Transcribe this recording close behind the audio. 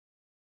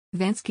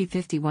Vansky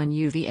 51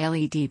 UV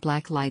LED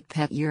Blacklight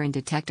Pet Urine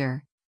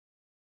Detector.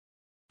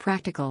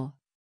 Practical.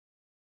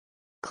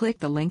 Click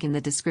the link in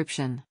the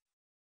description.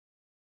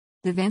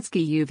 The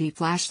Vansky UV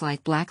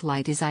flashlight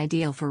Blacklight is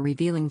ideal for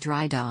revealing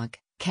dry dog,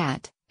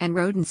 cat, and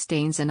rodent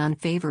stains and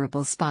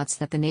unfavorable spots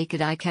that the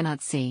naked eye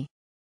cannot see.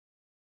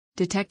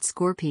 Detect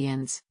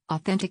scorpions,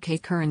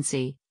 authenticate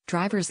currency,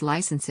 driver's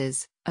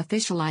licenses,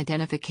 official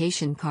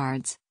identification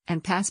cards,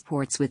 and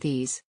passports with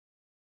ease.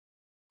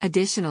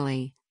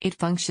 Additionally, it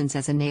functions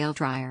as a nail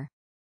dryer.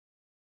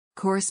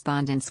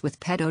 Correspondence with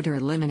Pet Odor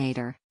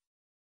Eliminator.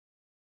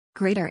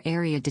 Greater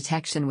area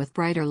detection with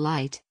brighter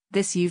light.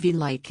 This UV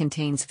light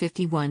contains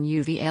 51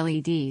 UV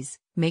LEDs,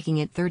 making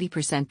it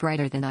 30%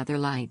 brighter than other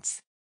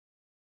lights.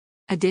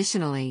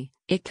 Additionally,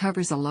 it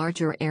covers a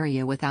larger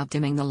area without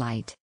dimming the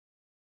light.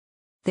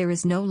 There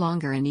is no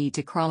longer a need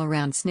to crawl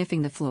around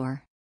sniffing the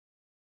floor.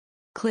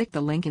 Click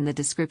the link in the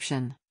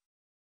description.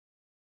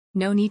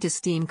 No need to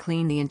steam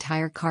clean the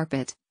entire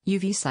carpet.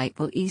 UV sight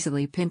will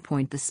easily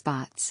pinpoint the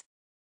spots.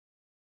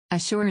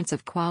 Assurance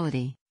of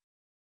quality.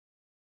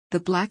 The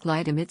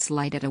Blacklight emits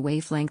light at a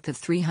wavelength of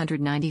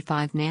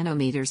 395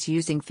 nanometers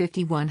using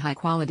 51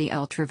 high-quality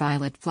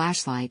ultraviolet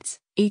flashlights.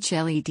 Each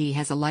LED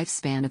has a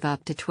lifespan of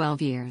up to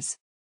 12 years.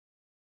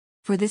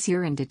 For this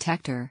urine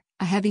detector,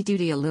 a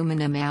heavy-duty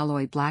aluminum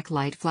alloy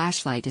blacklight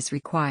flashlight is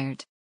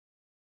required.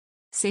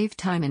 Save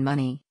time and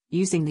money.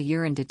 Using the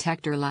urine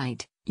detector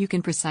light, you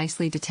can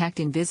precisely detect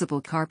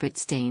invisible carpet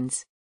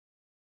stains.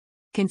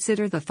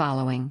 Consider the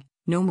following: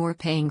 no more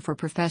paying for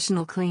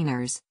professional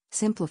cleaners,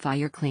 simplify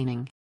your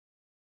cleaning.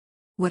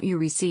 What you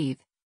receive: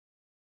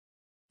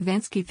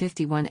 Vansky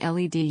 51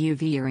 LED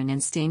UV urine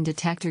and stain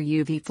detector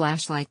UV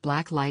flashlight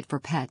Blacklight for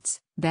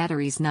pets,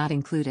 batteries not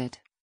included.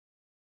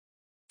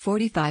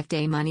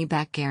 45-day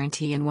money-back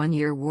guarantee and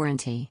 1-year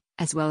warranty,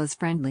 as well as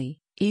friendly,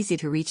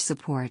 easy-to-reach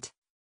support.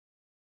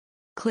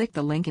 Click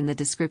the link in the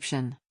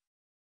description.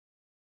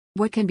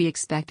 What can be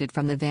expected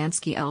from the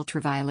Vansky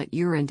ultraviolet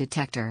urine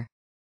detector?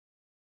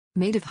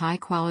 Made of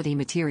high-quality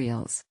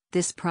materials,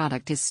 this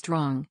product is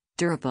strong,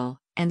 durable,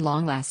 and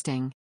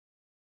long-lasting.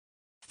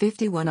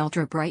 51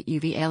 ultra-bright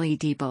UV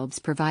LED bulbs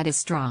provide a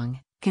strong,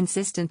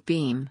 consistent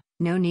beam,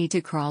 no need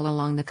to crawl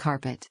along the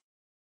carpet.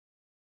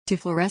 To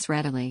fluoresce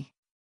readily.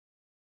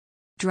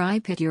 Dry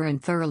pit urine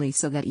thoroughly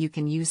so that you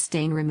can use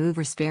stain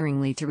remover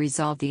sparingly to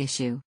resolve the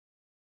issue.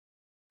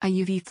 A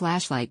UV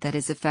flashlight that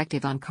is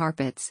effective on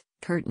carpets,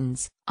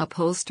 curtains,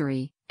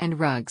 upholstery, and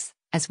rugs,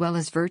 as well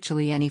as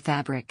virtually any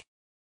fabric.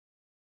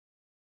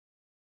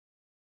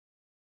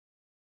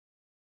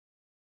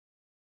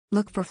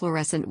 Look for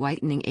fluorescent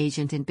whitening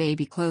agent in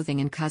baby clothing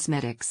and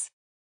cosmetics.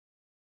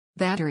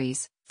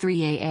 Batteries,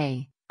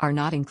 3AA, are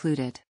not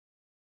included.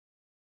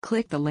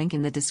 Click the link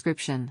in the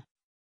description.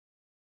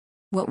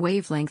 What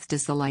wavelength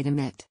does the light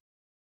emit?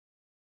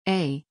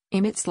 A.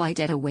 Emits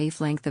light at a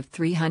wavelength of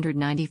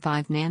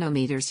 395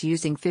 nanometers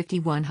using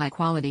 51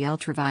 high-quality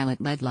ultraviolet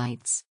LED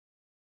lights.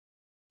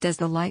 Does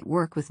the light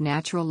work with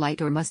natural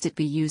light or must it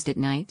be used at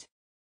night?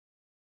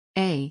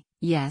 A.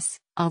 Yes,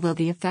 although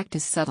the effect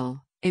is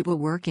subtle, it will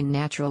work in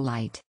natural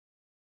light.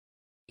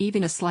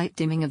 Even a slight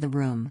dimming of the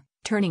room,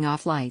 turning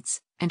off lights,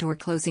 and/or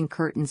closing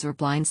curtains or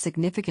blinds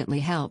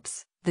significantly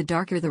helps. The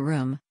darker the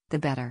room, the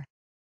better.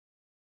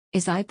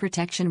 Is eye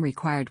protection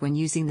required when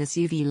using this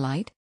UV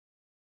light?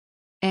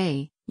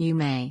 A. You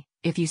may,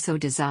 if you so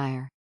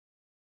desire.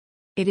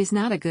 It is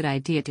not a good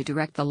idea to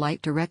direct the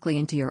light directly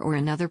into your or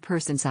another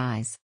person's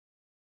eyes.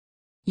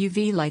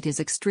 UV light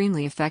is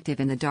extremely effective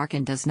in the dark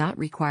and does not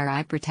require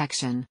eye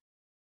protection.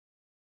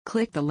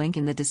 Click the link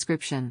in the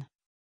description.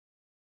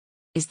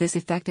 Is this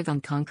effective on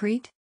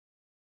concrete?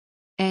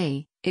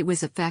 A. It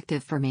was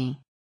effective for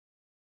me.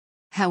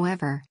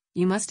 However,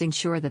 you must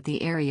ensure that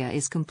the area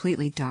is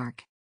completely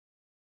dark.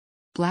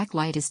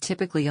 Blacklight is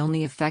typically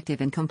only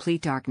effective in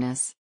complete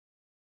darkness.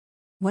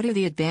 What are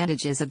the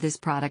advantages of this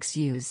product's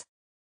use?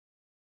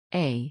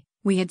 A.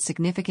 We had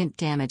significant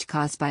damage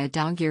caused by a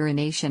dog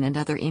urination and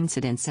other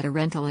incidents at a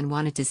rental and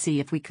wanted to see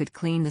if we could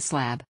clean the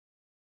slab.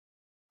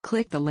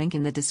 Click the link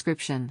in the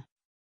description.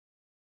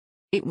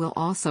 It will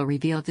also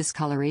reveal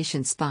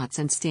discoloration spots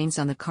and stains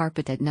on the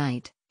carpet at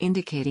night,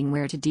 indicating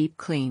where to deep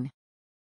clean.